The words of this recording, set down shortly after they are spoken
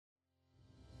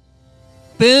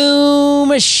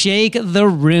Boom! Shake the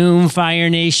room, Fire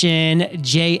Nation.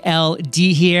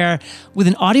 JLD here with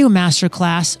an audio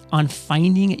masterclass on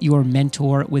finding your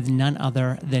mentor with none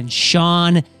other than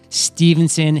Shawn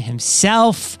Stevenson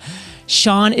himself.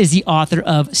 Shawn is the author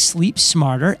of Sleep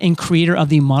Smarter and creator of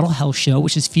the Model Health Show,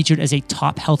 which is featured as a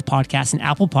top health podcast in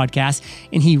Apple Podcasts.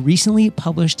 And he recently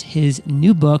published his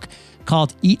new book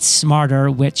called Eat Smarter,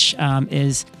 which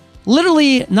is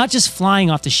literally not just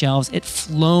flying off the shelves, it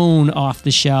flown off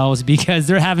the shelves because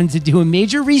they're having to do a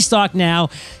major restock now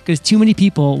because too many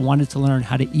people wanted to learn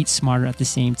how to eat smarter at the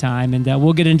same time. And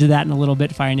we'll get into that in a little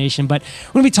bit, Fire Nation. But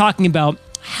we're going to be talking about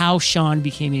how Shawn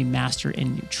became a master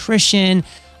in nutrition,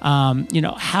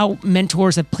 how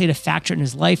mentors have played a factor in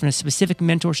his life and a specific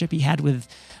mentorship he had with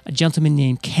a gentleman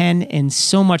named Ken, and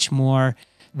so much more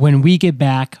when we get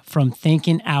back from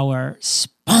thanking our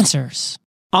sponsors.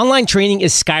 Online training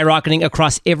is skyrocketing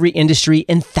across every industry,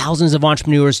 and thousands of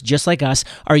entrepreneurs just like us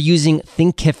are using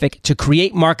Thinkific to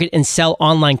create, market, and sell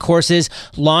online courses.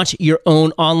 Launch your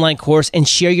own online course and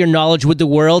share your knowledge with the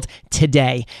world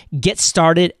today. Get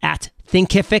started at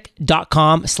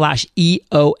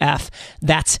thinkific.com/EOF.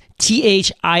 That's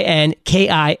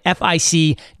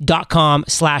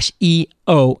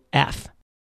THINKIFIC.com/EOF.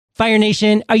 Fire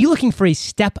Nation, are you looking for a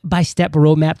step-by-step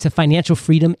roadmap to financial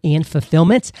freedom and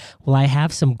fulfillment? Well, I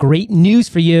have some great news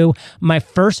for you. My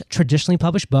first traditionally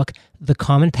published book, The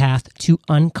Common Path to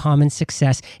Uncommon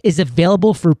Success, is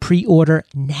available for pre-order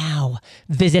now.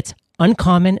 Visit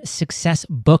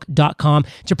uncommonsuccessbook.com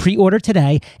to pre-order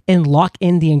today and lock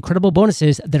in the incredible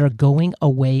bonuses that are going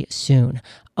away soon.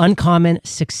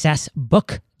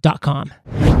 uncommonsuccessbook.com.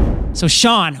 So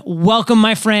Shawn, welcome,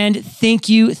 my friend. Thank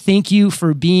you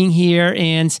for being here.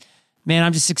 And man,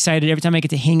 I'm just excited every time I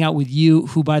get to hang out with you,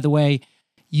 who, by the way,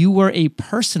 you were a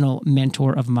personal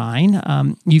mentor of mine.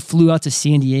 You flew out to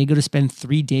San Diego to spend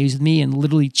 3 days with me and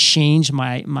literally changed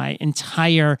my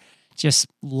entire just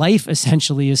life,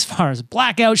 essentially, as far as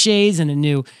blackout shades and a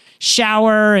new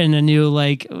shower and a new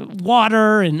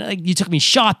water. And you took me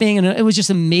shopping, and it was just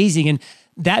amazing. And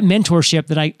that mentorship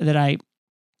that I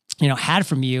had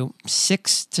from you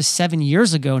 6 to 7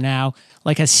 years ago now,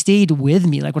 has stayed with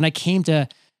me. When I came to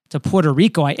Puerto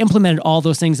Rico, I implemented all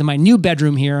those things in my new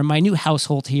bedroom here and my new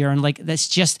household here. And that's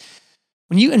just,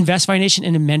 when you invest, Fire Nation,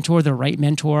 in a mentor, the right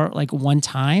mentor, one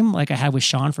time, I had with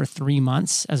Shawn for 3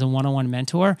 months as a one-on-one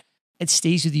mentor, it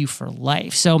stays with you for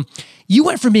life. So you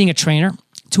went from being a trainer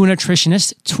to a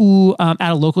nutritionist to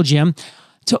at a local gym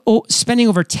to spending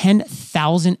over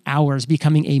 10,000 hours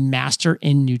becoming a master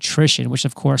in nutrition, which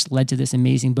of course led to this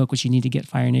amazing book, which you need to get,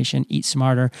 Fire Nation, Eat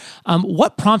Smarter.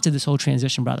 What prompted this whole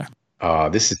transition, brother? Oh,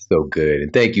 this is so good.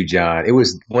 And thank you, John. It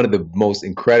was one of the most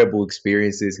incredible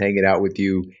experiences hanging out with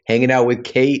you, hanging out with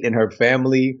Kate and her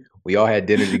family. We all had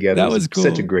dinner together. That was cool.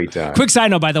 Such a great time. Quick side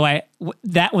note, by the way,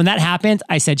 that when that happened,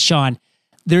 I said, Shawn,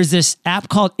 there's this app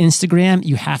called Instagram.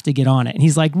 You have to get on it. And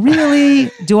he's like,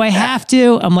 really? Do I have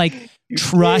to? I'm like,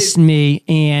 trust me.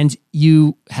 And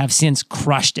you have since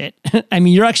crushed it. I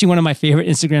mean, you're actually one of my favorite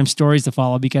Instagram stories to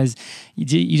follow because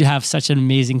you have such an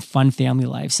amazing, fun family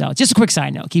life. So just a quick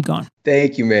side note, keep going.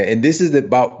 Thank you, man. And this is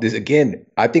about this again.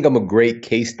 I think I'm a great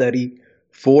case study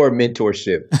for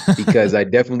mentorship because I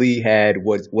definitely had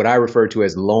what I refer to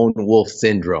as lone wolf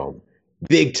syndrome,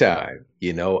 big time.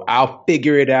 I'll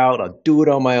figure it out. I'll do it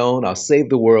on my own. I'll save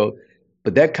the world.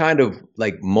 But that kind of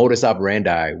modus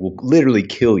operandi will literally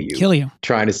kill you.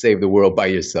 Trying to save the world by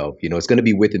yourself. It's going to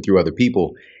be with and through other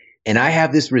people. And I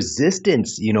have this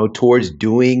resistance, towards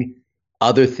doing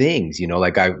other things.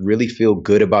 I really feel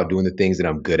good about doing the things that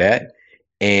I'm good at.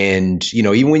 And,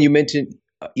 even when you mentioned,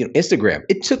 Instagram,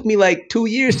 it took me 2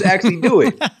 years to actually do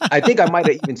it. I think I might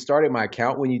have even started my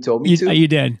account when you told me to. You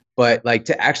did. But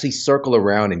to actually circle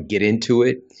around and get into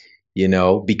it,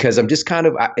 because I'm just kind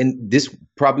of, and this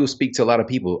probably will speak to a lot of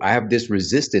people. I have this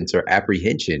resistance or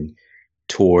apprehension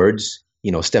towards,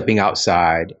 stepping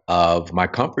outside of my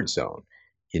comfort zone,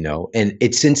 and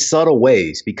it's in subtle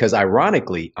ways because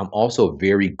ironically, I'm also a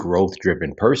very growth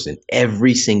driven person.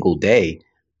 Every single day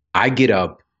I get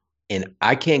up and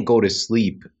I can't go to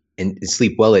sleep and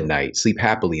sleep well at night, sleep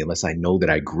happily unless I know that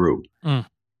I grew.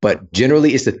 But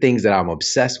generally it's the things that I'm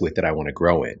obsessed with that I want to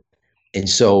grow in. And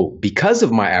so because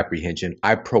of my apprehension,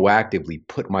 I proactively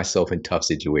put myself in tough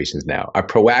situations now. I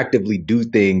proactively do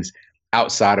things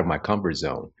outside of my comfort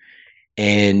zone.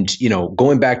 And,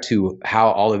 going back to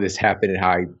how all of this happened and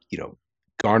how I,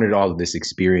 garnered all of this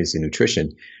experience in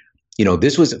nutrition,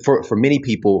 this was for many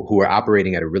people who are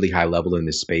operating at a really high level in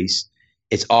this space.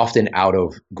 It's often out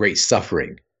of great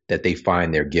suffering that they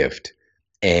find their gift.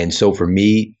 And so for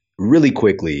me, really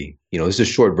quickly, This is a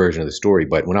short version of the story,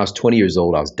 but when I was 20 years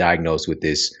old, I was diagnosed with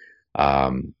this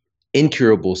um,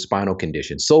 incurable spinal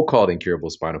condition, so-called incurable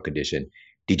spinal condition,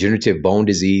 degenerative bone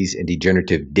disease and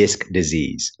degenerative disc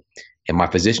disease. And my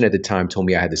physician at the time told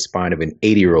me I had the spine of an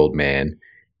 80-year-old man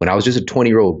when I was just a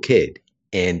 20-year-old kid.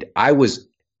 And I was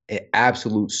an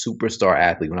absolute superstar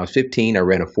athlete. When I was 15, I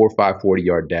ran a 4.5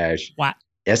 40-yard dash. Wow.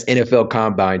 That's NFL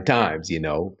combine times,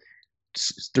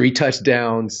 3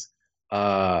 touchdowns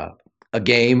a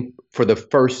game for the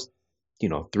first,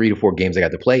 3 to 4 games I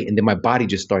got to play. And then my body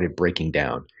just started breaking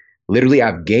down. Literally, I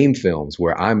have game films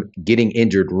where I'm getting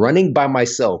injured running by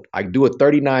myself. I do a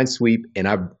 39 sweep and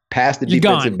I pass the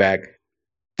defensive back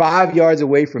 5 yards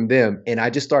away from them. And I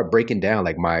just start breaking down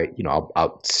like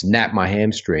I'll snap my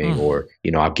hamstring or,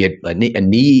 I'll get a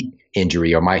knee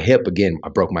injury or my hip. Again, I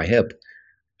broke my hip.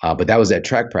 But that was at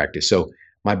track practice. So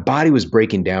my body was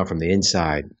breaking down from the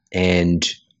inside. And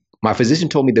my physician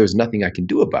told me there was nothing I can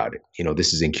do about it.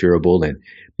 This is incurable. And,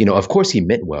 of course he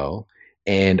meant well.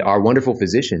 And our wonderful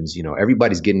physicians,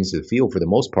 everybody's getting into the field for the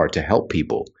most part to help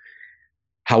people.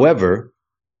 However,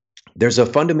 there's a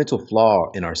fundamental flaw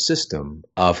in our system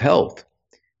of health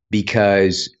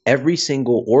because every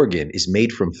single organ is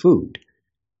made from food.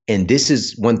 And this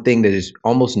is one thing that is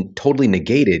almost totally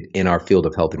negated in our field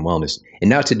of health and wellness. And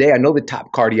now today, I know the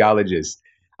top cardiologists.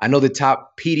 I know the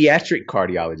top pediatric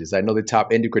cardiologists. I know the top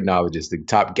endocrinologists, the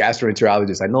top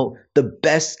gastroenterologists. I know the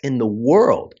best in the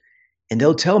world. And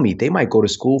they'll tell me they might go to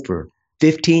school for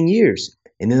 15 years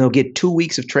and then they'll get 2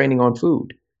 weeks of training on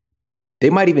food. They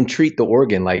might even treat the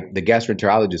organ like the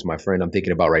gastroenterologist, my friend I'm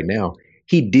thinking about right now.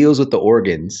 He deals with the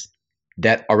organs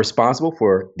that are responsible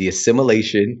for the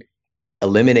assimilation,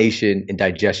 elimination, and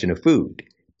digestion of food.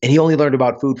 And he only learned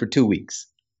about food for 2 weeks.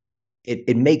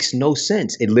 It makes no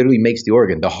sense. It literally makes the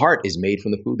organ. The heart is made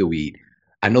from the food that we eat.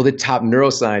 I know the top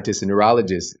neuroscientists and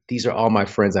neurologists. These are all my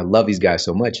friends. I love these guys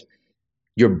so much.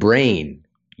 Your brain,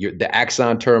 the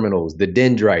axon terminals, the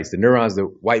dendrites, the neurons, the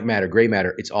white matter, gray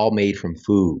matter, it's all made from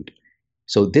food.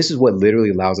 So this is what literally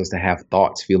allows us to have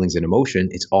thoughts, feelings, and emotion.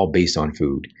 It's all based on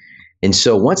food. And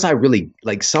so once I really,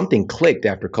 something clicked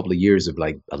after a couple of years of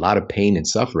a lot of pain and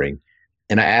suffering,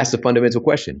 and I asked the fundamental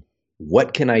question,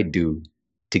 what can I do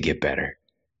to get better?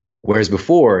 Whereas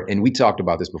before, and we talked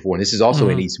about this before, and this is also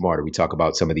in Eat Smarter, we talk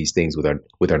about some of these things with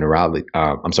our neurology,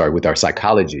 with our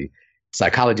psychology.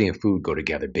 Psychology and food go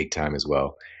together big time as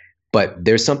well. But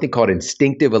there's something called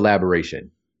instinctive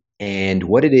elaboration. And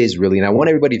what it is really, and I want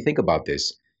everybody to think about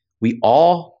this, we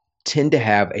all tend to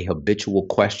have a habitual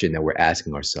question that we're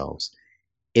asking ourselves.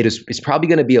 It's probably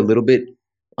going to be a little bit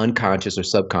unconscious or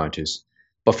subconscious.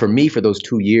 But for me, for those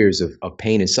 2 years of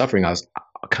pain and suffering, I was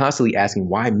constantly asking,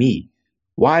 why me?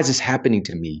 Why is this happening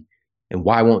to me? And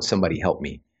why won't somebody help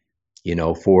me?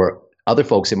 For other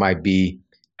folks, it might be,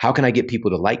 how can I get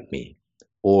people to like me?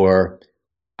 Or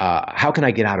how can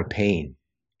I get out of pain?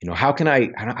 How can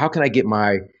I get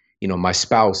my my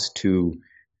spouse to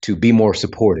be more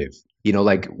supportive?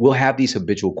 We'll have these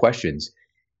habitual questions,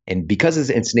 and because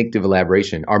it's instinctive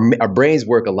elaboration, our brains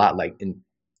work a lot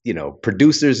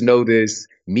producers know this,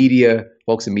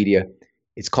 folks in media.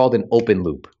 It's called an open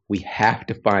loop. We have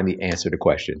to find the answer to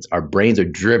questions. Our brains are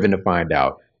driven to find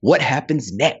out what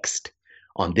happens next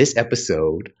on this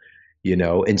episode,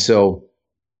 and so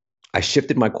I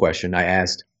shifted my question. I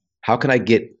asked, how can I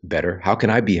get better? How can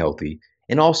I be healthy?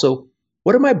 And also,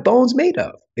 what are my bones made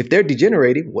of? If they're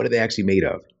degenerating, what are they actually made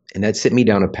of? And that set me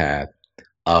down a path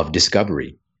of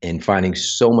discovery and finding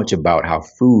so much about how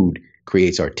food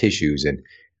creates our tissues. And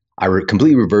I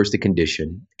completely reversed the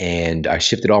condition, and I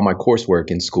shifted all my coursework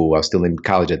in school. I was still in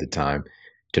college at the time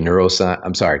to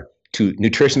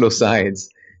nutritional science.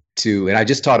 And I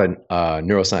just taught a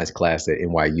neuroscience class at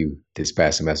NYU this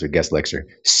past semester, guest lecture.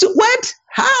 So what?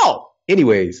 How?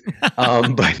 Anyways,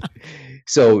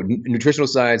 so nutritional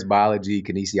science, biology,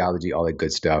 kinesiology, all that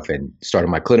good stuff, and started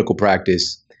my clinical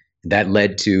practice. That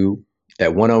led to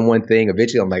that one-on-one thing.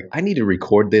 Eventually, I'm like, I need to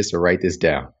record this or write this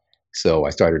down. So I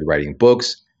started writing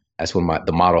books. That's when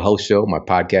the Model Health Show, my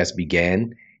podcast,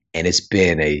 began, and it's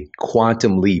been a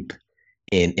quantum leap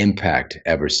in impact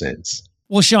ever since.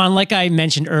 Well, Shawn, like I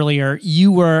mentioned earlier,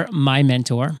 you were my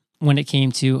mentor when it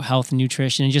came to health and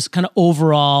nutrition and just kind of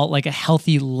overall a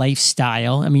healthy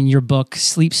lifestyle. I mean, your book,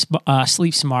 Sleep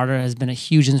Smarter, has been a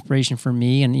huge inspiration for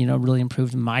me and, really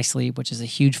improved my sleep, which is a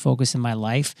huge focus in my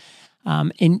life.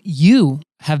 And you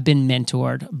have been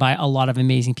mentored by a lot of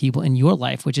amazing people in your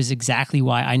life, which is exactly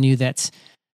why I knew that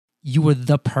you were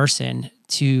the person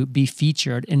to be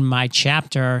featured in my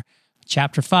chapter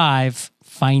 5,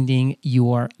 Finding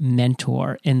Your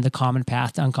Mentor in the Common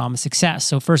Path to Uncommon Success.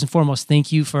 So first and foremost,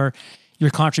 thank you for, your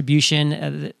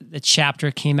contribution. The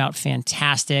chapter came out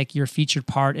fantastic. Your featured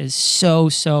part is so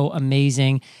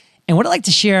amazing. And what I'd like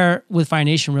to share with Fire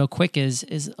Nation real quick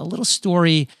is a little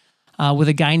story with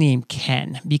a guy named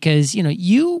Ken, because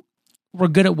you were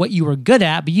good at what you were good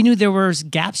at, but you knew there was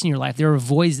gaps in your life. There were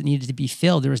voids that needed to be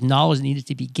filled. There was knowledge that needed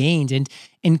to be gained,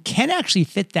 and Ken actually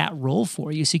fit that role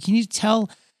for you. So can you tell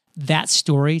that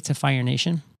story to Fire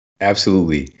Nation?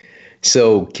 Absolutely.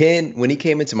 So Ken, when he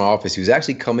came into my office, he was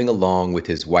actually coming along with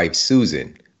his wife,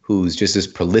 Susan, who's just this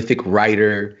prolific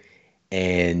writer.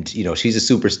 And, she's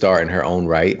a superstar in her own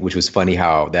right, which was funny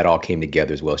how that all came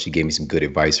together as well. She gave me some good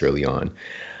advice early on.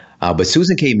 But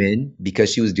Susan came in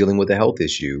because she was dealing with a health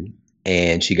issue,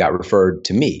 and she got referred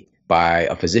to me by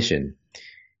a physician.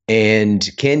 And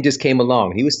Ken just came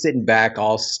along. He was sitting back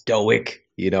all stoic.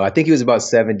 I think he was about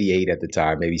 78 at the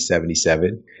time, maybe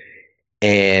 77.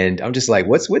 And I'm just like,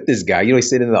 what's with this guy? He's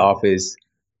sitting in the office.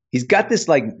 He's got this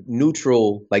like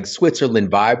neutral, like Switzerland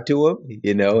vibe to him,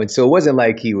 And so it wasn't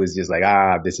like he was just like,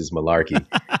 this is malarkey.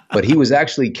 But he was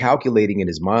actually calculating in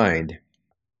his mind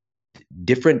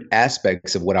different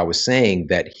aspects of what I was saying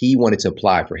that he wanted to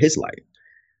apply for his life.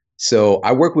 So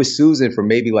I worked with Susan for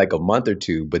maybe like a month or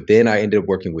two, but then I ended up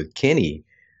working with Ken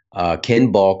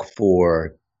Balk,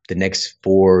 for the next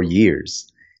 4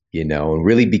 years, and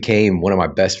really became one of my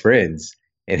best friends.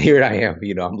 And here I am,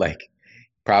 I'm like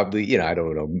probably, I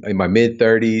don't know, in my mid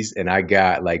 30s, and I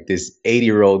got like this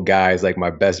 80-year-old guy is like my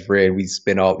best friend. We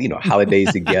spent all,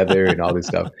 holidays together and all this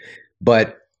stuff.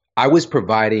 But I was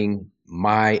providing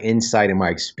my insight and my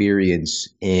experience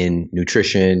in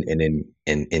nutrition and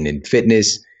in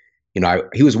fitness.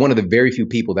 He was one of the very few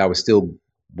people that I would still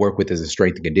work with as a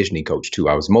strength and conditioning coach too.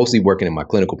 I was mostly working in my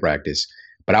clinical practice,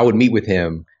 but I would meet with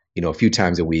him, a few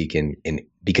times a week. And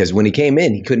because when he came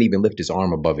in, he couldn't even lift his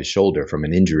arm above his shoulder from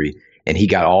an injury. And he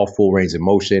got all full range of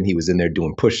motion. He was in there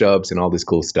doing push-ups and all this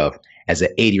cool stuff as an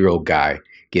 80-year-old guy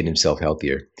getting himself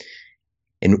healthier.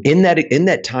 And in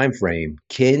that time frame,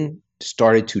 Ken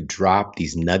started to drop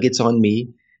these nuggets on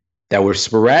me that were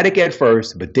sporadic at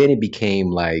first, but then it became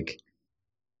like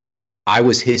I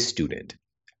was his student.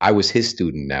 I was his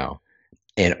student now.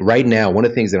 And right now, one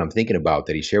of the things that I'm thinking about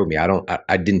that he shared with me,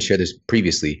 I didn't share this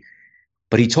previously,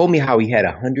 but he told me how he had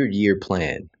 100-year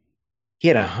plan. He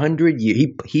had 100 year.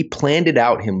 He planned it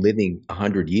out, him living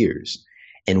 100 years,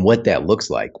 and what that looks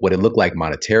like, what it looked like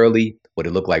monetarily, what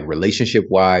it looked like relationship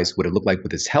wise, what it looked like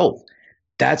with his health.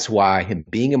 That's why him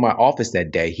being in my office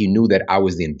that day, he knew that I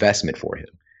was the investment for him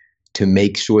to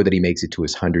make sure that he makes it to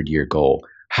his 100-year goal.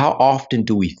 How often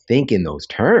do we think in those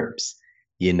terms?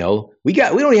 We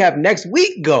don't have next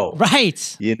week go.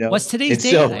 Right. What's today's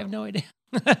date? I have no idea.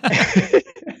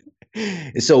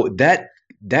 And so that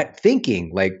thinking,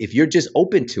 like if you're just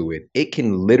open to it, it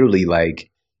can literally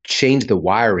like change the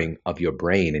wiring of your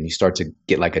brain, and you start to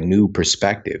get like a new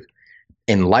perspective.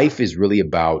 And life is really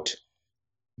about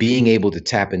being able to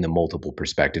tap into multiple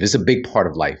perspectives. It's a big part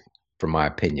of life, from my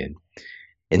opinion.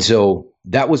 And so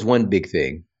that was one big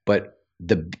thing. But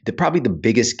the probably the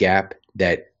biggest gap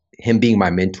that him being my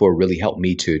mentor really helped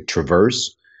me to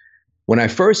traverse. When I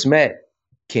first met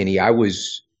Kenny, I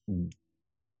was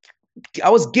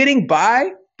getting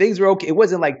by. Things were okay. It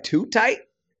wasn't like too tight,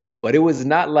 but it was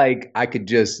not like I could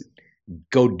just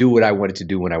go do what I wanted to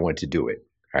do when I wanted to do it.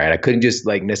 All right. I couldn't just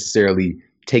like necessarily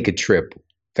take a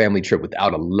family trip,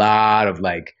 without a lot of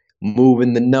like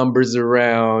moving the numbers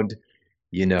around,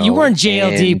 You weren't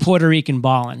JLD Puerto Rican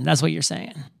balling. That's what you're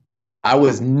saying. I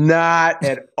was not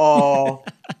at all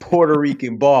Puerto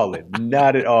Rican balling.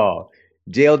 Not at all.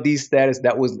 JLD status,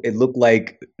 it looked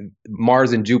like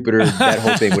Mars and Jupiter, that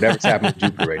whole thing, whatever's happening to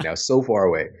Jupiter right now, so far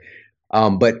away.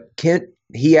 But Kent,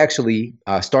 he actually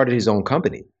started his own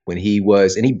company and he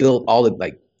built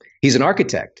he's an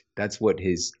architect.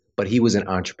 But he was an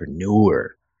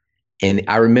entrepreneur. And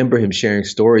I remember him sharing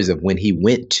stories of when he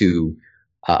went to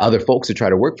other folks to try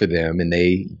to work for them, and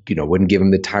they, wouldn't give him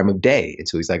the time of day. And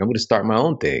so he's like, I'm going to start my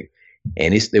own thing.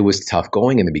 And it was tough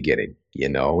going in the beginning,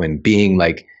 and being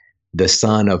like the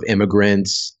son of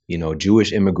immigrants,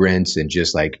 Jewish immigrants, and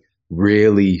just like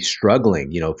really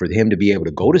struggling, for him to be able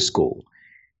to go to school.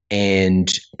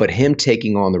 But him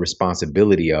taking on the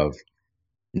responsibility of,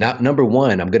 not number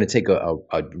one, I'm going to take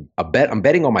a bet. I'm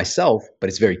betting on myself, but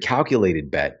it's a very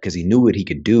calculated bet because he knew what he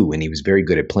could do and he was very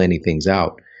good at planning things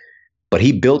out. But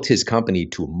he built his company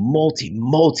to a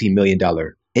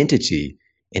multi-million-dollar entity,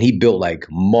 and he built like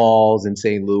malls in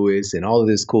St. Louis and all of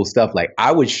this cool stuff. Like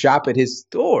I would shop at his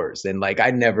stores, and like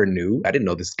I didn't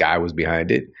know this guy was behind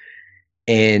it.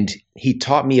 And he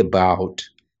taught me about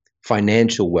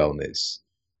financial wellness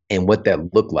and what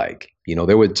that looked like.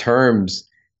 There were terms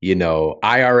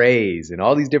IRAs and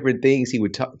all these different things he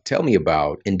would tell me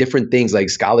about, and different things like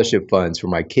scholarship funds for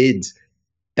my kids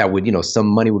that would, some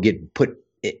money would get put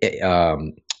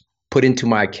into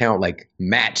my account, like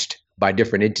matched by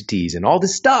different entities and all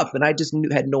this stuff. And I just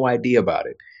had no idea about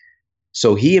it.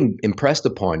 So he impressed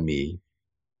upon me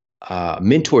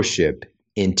mentorship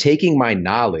in taking my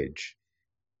knowledge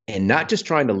and not just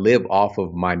trying to live off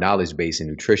of my knowledge base in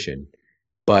nutrition,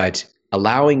 but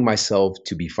allowing myself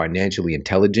to be financially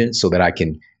intelligent so that I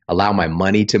can allow my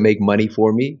money to make money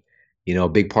for me, a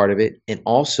big part of it. And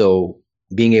also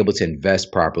being able to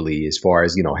invest properly as far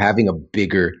as, having a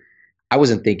bigger, I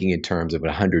wasn't thinking in terms of a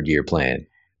 100-year plan,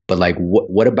 but like,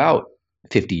 what about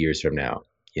 50 years from now?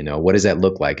 What does that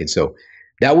look like? And so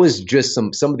that was just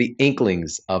some of the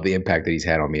inklings of the impact that he's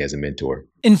had on me as a mentor.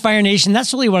 In Fire Nation,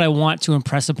 that's really what I want to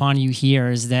impress upon you here,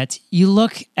 is that you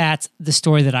look at the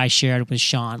story that I shared with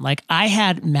Shawn. Like, I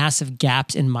had massive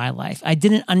gaps in my life. I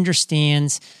didn't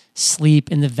understand sleep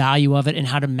and the value of it and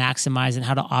how to maximize it and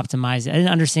how to optimize it. I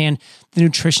didn't understand the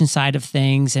nutrition side of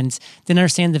things and didn't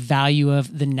understand the value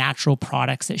of the natural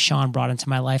products that Shawn brought into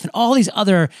my life and all these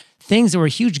other things that were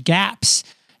huge gaps.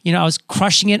 I was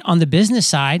crushing it on the business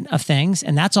side of things,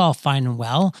 and that's all fine and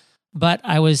well, but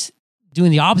I was doing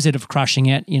the opposite of crushing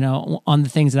it, on the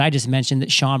things that I just mentioned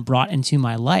that Shawn brought into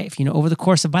my life, over the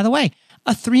course of, by the way,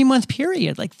 a 3-month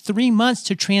period, like 3 months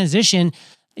to transition,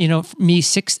 me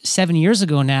 6-7 years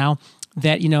ago now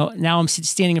that, now I'm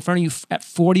standing in front of you at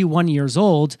 41 years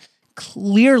old,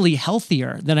 clearly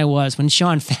healthier than I was when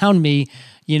Shawn found me,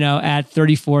 at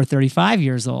 34, 35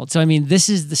 years old. So, I mean, this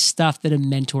is the stuff that a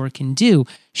mentor can do.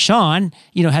 Shawn,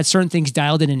 had certain things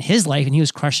dialed in his life and he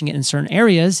was crushing it in certain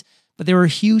areas, but there were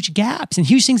huge gaps and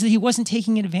huge things that he wasn't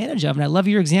taking advantage of. And I love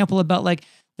your example about like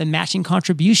the matching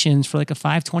contributions for like a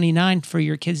 529 for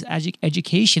your kids'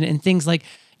 education and things like,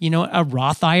 a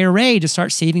Roth IRA to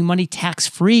start saving money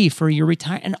tax-free for your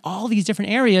retirement and all these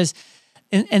different areas.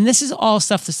 And this is all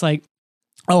stuff that's like,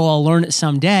 oh, I'll learn it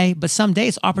someday, but someday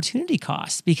it's opportunity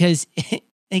cost, because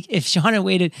if Shawn had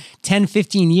waited 10,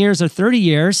 15 years or 30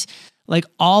 years, like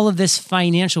all of this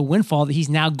financial windfall that he's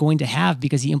now going to have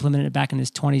because he implemented it back in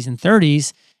his 20s and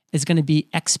 30s is going to be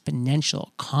exponential.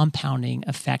 Compounding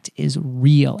effect is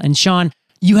real. And Shawn,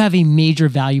 you have a major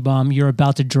value bomb you're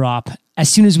about to drop as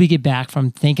soon as we get back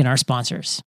from thanking our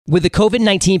sponsors. With the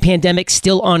COVID-19 pandemic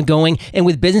still ongoing and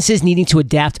with businesses needing to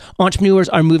adapt, entrepreneurs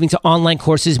are moving to online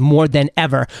courses more than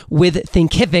ever. With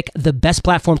Thinkific, the best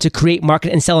platform to create,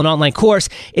 market, and sell an online course,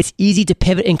 it's easy to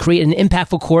pivot and create an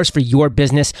impactful course for your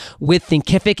business. With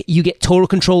Thinkific, you get total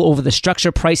control over the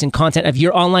structure, price, and content of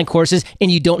your online courses,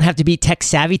 and you don't have to be tech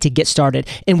savvy to get started.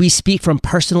 And we speak from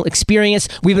personal experience.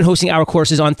 We've been hosting our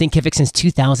courses on Thinkific since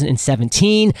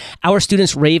 2017. Our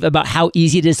students rave about how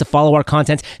easy it is to follow our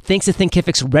content thanks to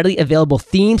Thinkific's readily available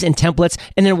themes and templates.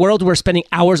 And in a world where spending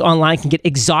hours online can get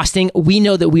exhausting, we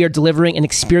know that we are delivering an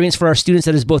experience for our students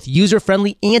that is both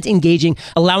user-friendly and engaging,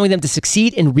 allowing them to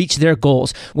succeed and reach their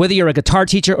goals. Whether you're a guitar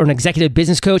teacher or an executive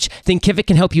business coach, Thinkific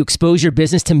can help you expose your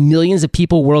business to millions of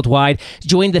people worldwide.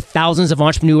 Join the thousands of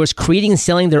entrepreneurs creating and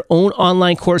selling their own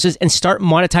online courses and start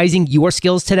monetizing your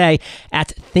skills today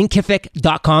at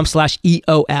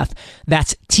thinkific.com/EOF.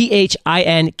 That's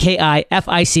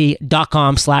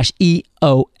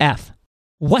THINKIFIC.com/EOF.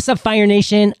 What's up, Fire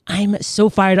Nation? I'm so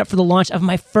fired up for the launch of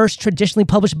my first traditionally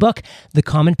published book, The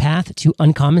Common Path to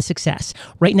Uncommon Success.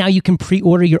 Right now, you can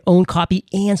pre-order your own copy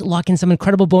and lock in some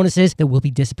incredible bonuses that will be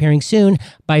disappearing soon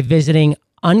by visiting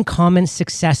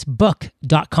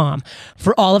uncommonsuccessbook.com.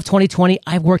 For all of 2020,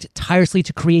 I've worked tirelessly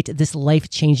to create this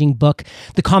life-changing book.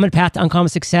 The Common Path to Uncommon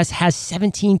Success has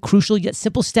 17 crucial yet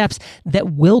simple steps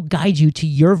that will guide you to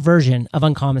your version of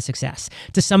uncommon success.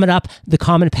 To sum it up, the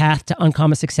Common Path to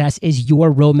Uncommon Success is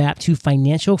your roadmap to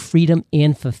financial freedom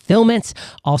and fulfillment.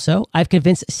 Also, I've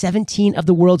convinced 17 of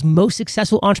the world's most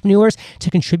successful entrepreneurs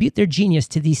to contribute their genius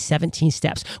to these 17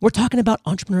 steps. We're talking about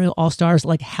entrepreneurial all-stars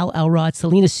like Hal Elrod,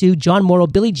 Selena Soo, John Morrow,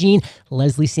 Billie Jean,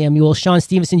 Leslie Samuel, Shawn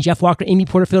Stevenson, Jeff Walker, Amy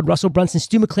Porterfield, Russell Brunson,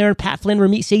 Stu McLaren, Pat Flynn,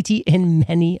 Ramit Sethi, and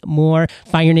many more.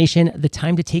 Fire Nation, the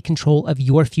time to take control of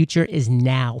your future is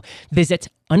now. Visit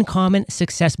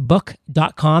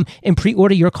uncommonsuccessbook.com and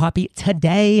pre-order your copy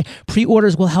today.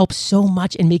 Pre-orders will help so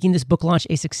much in making this book launch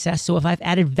a success. So if I've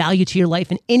added value to your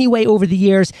life in any way over the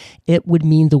years, it would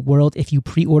mean the world if you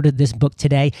pre-ordered this book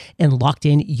today and locked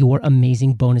in your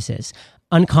amazing bonuses.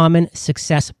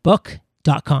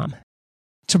 uncommonsuccessbook.com.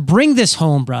 To bring this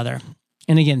home, brother,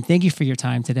 and again, thank you for your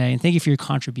time today, and thank you for your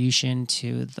contribution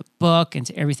to the book and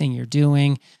to everything you're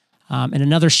doing. And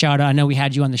another shout out, I know we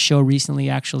had you on the show recently,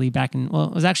 actually back in, well,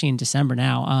 it was actually in December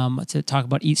now, to talk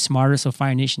about Eat Smarter. So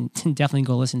Fire Nation, definitely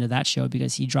go listen to that show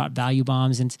because he dropped value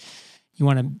bombs, and you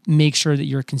want to make sure that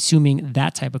you're consuming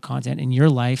that type of content in your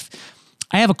life.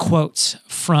 I have a quote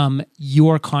from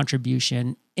your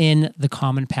contribution in The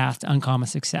Common Path to Uncommon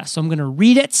Success. So I'm going to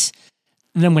read it,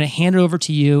 and then I'm going to hand it over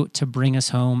to you to bring us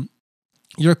home.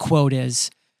 Your quote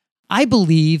is, "I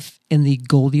believe in the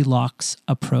Goldilocks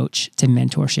approach to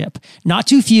mentorship. Not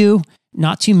too few,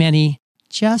 not too many,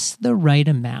 just the right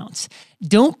amount.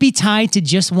 Don't be tied to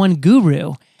just one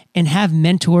guru, and have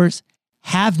mentors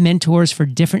for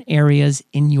different areas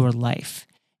in your life.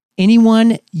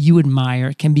 Anyone you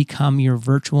admire can become your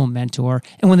virtual mentor.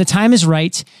 And when the time is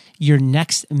right, your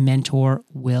next mentor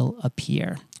will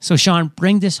appear." So Shawn,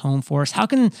 bring this home for us. How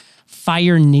can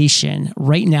Fire Nation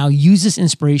right now use this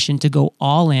inspiration to go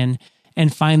all in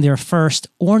and find their first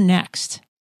or next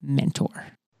mentor?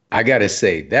 I got to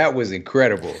say, that was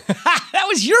incredible. That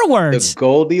was your words. The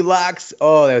Goldilocks.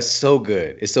 Oh, that's so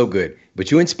good. It's so good. But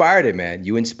you inspired it, man.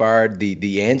 You inspired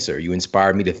the answer. You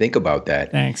inspired me to think about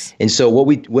that. Thanks. And so what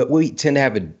we tend to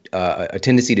have a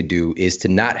tendency to do is to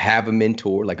not have a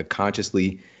mentor, like a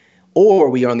consciously, or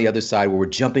we are on the other side where we're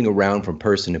jumping around from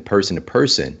person to person to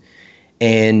person.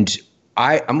 And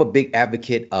I'm a big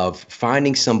advocate of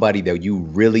finding somebody that you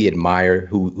really admire,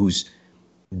 who's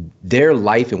their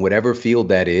life in whatever field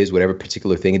that is, whatever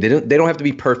particular thing. They don't have to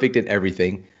be perfect in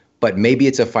everything, but maybe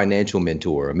it's a financial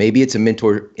mentor, maybe it's a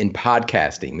mentor in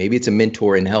podcasting, maybe it's a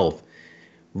mentor in health.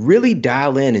 Really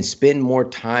dial in and spend more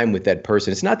time with that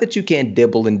person. It's not that you can't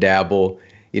dibble and dabble,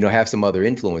 have some other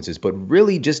influences, but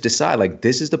really just decide, like,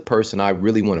 this is the person I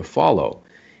really want to follow.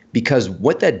 Because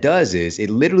what that does is it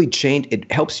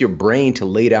helps your brain to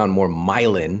lay down more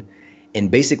myelin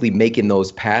and basically making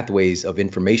those pathways of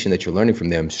information that you're learning from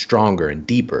them stronger and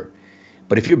deeper.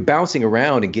 But if you're bouncing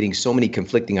around and getting so many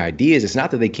conflicting ideas, it's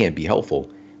not that they can't be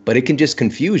helpful, but it can just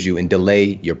confuse you and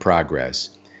delay your progress.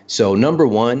 So number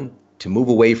one, to move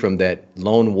away from that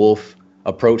lone wolf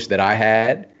approach that I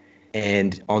had.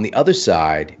 And on the other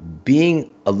side,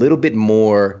 being a little bit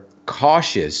more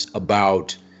cautious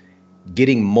about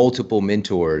getting multiple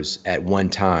mentors at one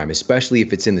time, especially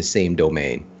if it's in the same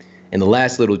domain. And the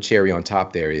last little cherry on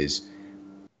top there is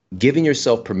giving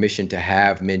yourself permission to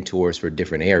have mentors for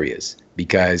different areas,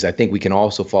 because I think we can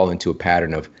also fall into a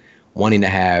pattern of wanting to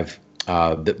have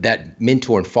that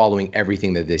mentor and following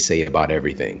everything that they say about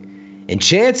everything. And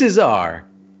chances are,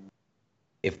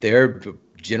 if they're a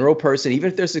general person, even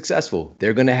if they're successful,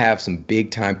 they're going to have some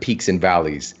big time peaks and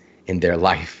valleys in their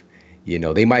life.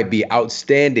 They might be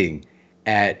outstanding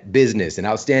at business and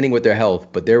outstanding with their health,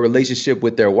 but their relationship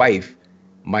with their wife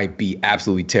might be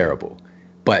absolutely terrible.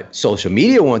 But social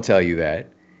media won't tell you that,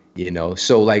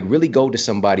 so like really go to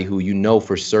somebody who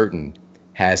for certain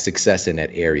has success in that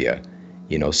area,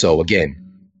 so again,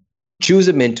 choose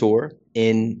a mentor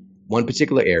in one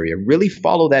particular area, really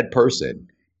follow that person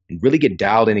and really get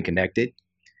dialed in and connected.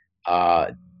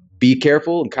 Be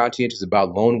careful and conscientious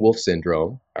about lone wolf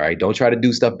syndrome. All right. Don't try to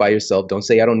do stuff by yourself. Don't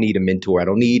say, I don't need a mentor. I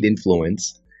don't need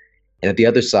influence. And at the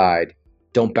other side,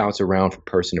 don't bounce around from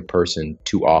person to person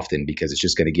too often, because it's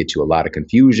just going to get you a lot of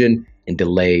confusion and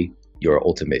delay your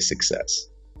ultimate success.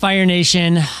 Fire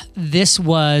Nation, this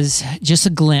was just a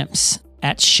glimpse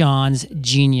at Shawn's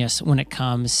genius when it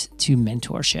comes to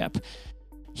mentorship.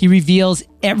 He reveals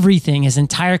everything. His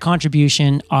entire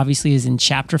contribution, obviously, is in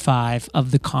Chapter 5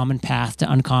 of The Common Path to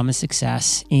Uncommon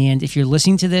Success. And if you're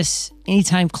listening to this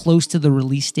anytime close to the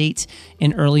release date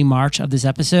in early March of this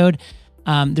episode,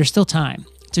 there's still time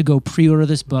to go pre-order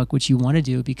this book, which you want to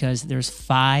do because there's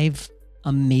 5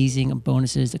 amazing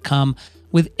bonuses that come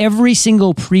with every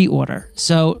single pre-order.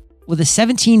 So with a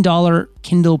 $17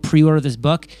 Kindle pre-order of this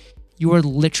book, you are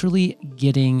literally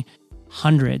getting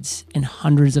hundreds and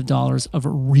hundreds of dollars of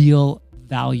real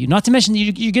value. Not to mention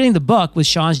you're getting the book with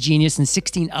Shawn's genius and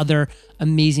 16 other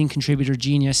amazing contributor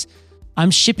genius.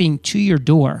 I'm shipping to your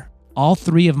door all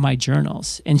 3 of my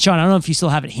journals. And Shawn, I don't know if you still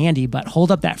have it handy, but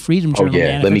hold up that Freedom Journal. Oh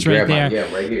yeah, man, let me grab right mine.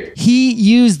 Yeah, right here. He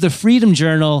used the Freedom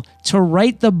Journal to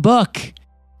write the book,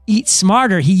 Eat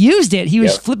Smarter. He used it. He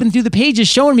was flipping through the pages,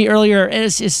 showing me earlier.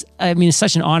 It's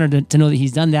such an honor to know that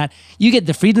he's done that. You get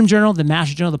the Freedom Journal, the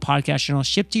Master Journal, the Podcast Journal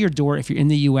shipped to your door if you're in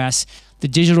the U.S., the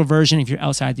digital version if you're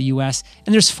outside the U.S.,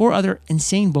 and there's 4 other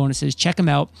insane bonuses. Check them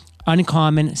out,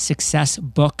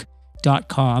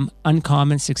 uncommonsuccessbook.com,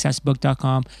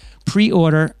 uncommonsuccessbook.com.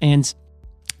 Pre-order. And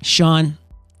Shawn,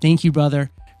 thank you,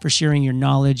 brother, for sharing your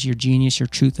knowledge, your genius, your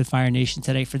truth with Fire Nation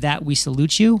today. For that, we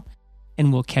salute you,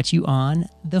 and we'll catch you on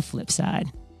the flip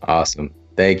side. Awesome.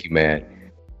 Thank you, man.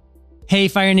 Hey,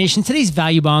 Fire Nation. Today's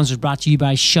Value Bombs are brought to you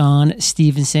by Shawn,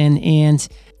 Stevenson, and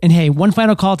hey, one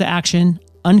final call to action,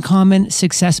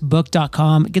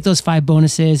 uncommonsuccessbook.com. Get those 5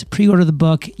 bonuses, pre-order the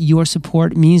book. Your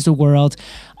support means the world.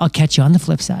 I'll catch you on the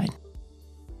flip side.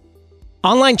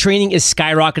 Online training is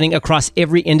skyrocketing across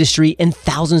every industry, and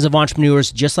thousands of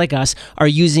entrepreneurs just like us are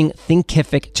using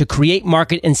Thinkific to create,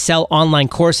 market, and sell online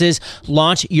courses.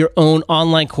 Launch your own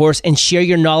online course and share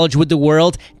your knowledge with the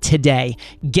world today.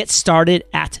 Get started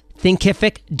at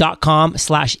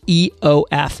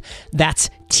thinkific.com/EOF. That's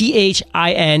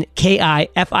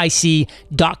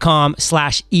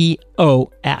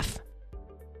THINKIFIC.com/EOF.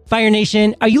 Fire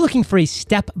Nation, are you looking for a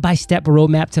step-by-step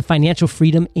roadmap to financial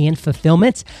freedom and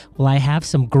fulfillment? Well, I have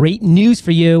some great news for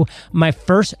you. My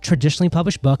first traditionally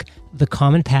published book, The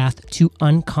Common Path to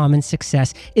Uncommon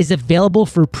Success, is available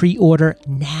for pre-order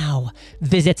now.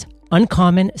 Visit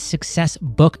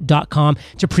uncommonsuccessbook.com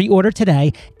to pre-order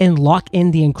today and lock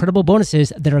in the incredible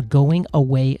bonuses that are going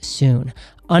away soon.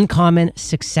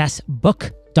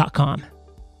 uncommonsuccessbook.com.